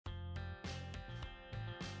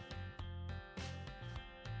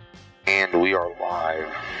And we are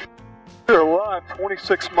live. We're live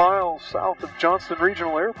 26 miles south of Johnston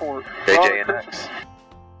Regional Airport. KJNX.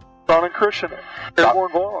 Ron and Christian,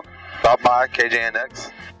 Airborne vlog. Stop by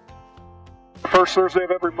KJNX. First Thursday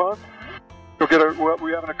of every month. You'll get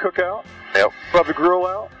we're having a cookout. Yep. We'll have the grill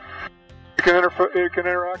out. You can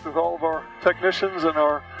interact with all of our technicians and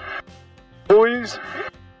our employees.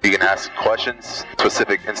 You can ask questions,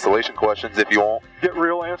 specific installation questions if you want. Get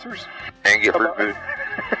real answers. And get free food.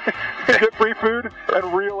 Get free food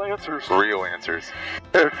and real answers. Real answers.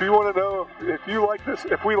 If you want to know if you like this,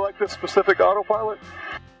 if we like this specific autopilot,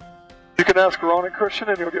 you can ask Ron and Christian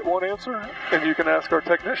and you'll get one answer. And you can ask our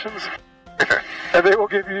technicians and they will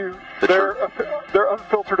give you their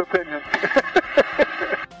unfiltered opinion.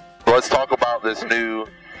 Let's talk about this new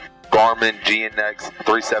Garmin GNX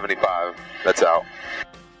 375 that's out.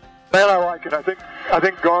 Man, I like it. I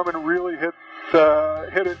think Garmin really hit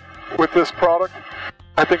it with this product.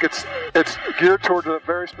 I think it's geared towards a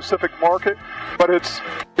very specific market, but it's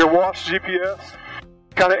your WaaS GPS,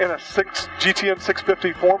 kind of in a GTN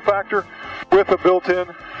 650 form factor with a built-in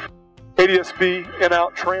ADS-B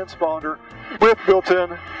in-out transponder with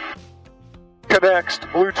built-in GNX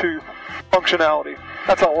Bluetooth functionality.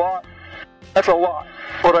 That's a lot. That's a lot.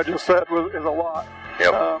 What I just said is a lot.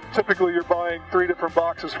 Yep. Typically, you're buying 3 different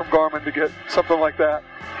boxes from Garmin to get something like that,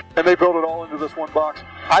 and they build it all into this one box.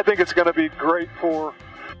 I think it's going to be great for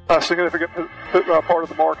a significant part of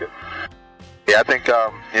the market. Yeah, I think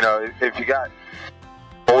if you got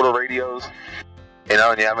older radios,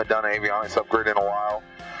 and you haven't done an avionics upgrade in a while,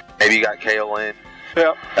 maybe you got KLN.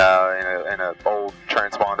 Yeah. And an old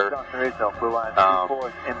transponder.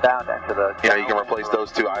 Inbound into the. You can replace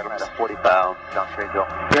those two items. 40-pound junction angel.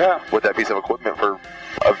 Yeah. With that piece of equipment for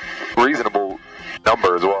a reasonable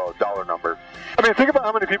number as well, dollar number. I mean, think about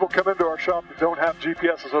how many people come into our shop that don't have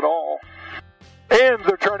GPSs at all, and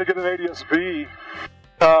they're trying to get an ADS-B,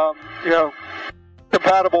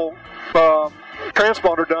 compatible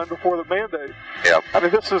transponder done before the mandate. Yeah. I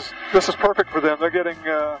mean, this is perfect for them. They're getting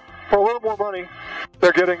for a little more money,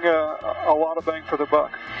 they're getting a lot of bang for their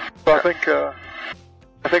buck. So I think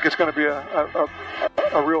it's going to be a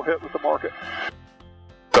real hit with the market.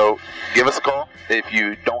 So give us a call if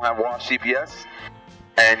you don't have WaaS GPS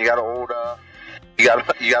and you got an old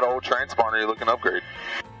transponder you're looking to upgrade.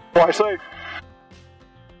 Fly safe.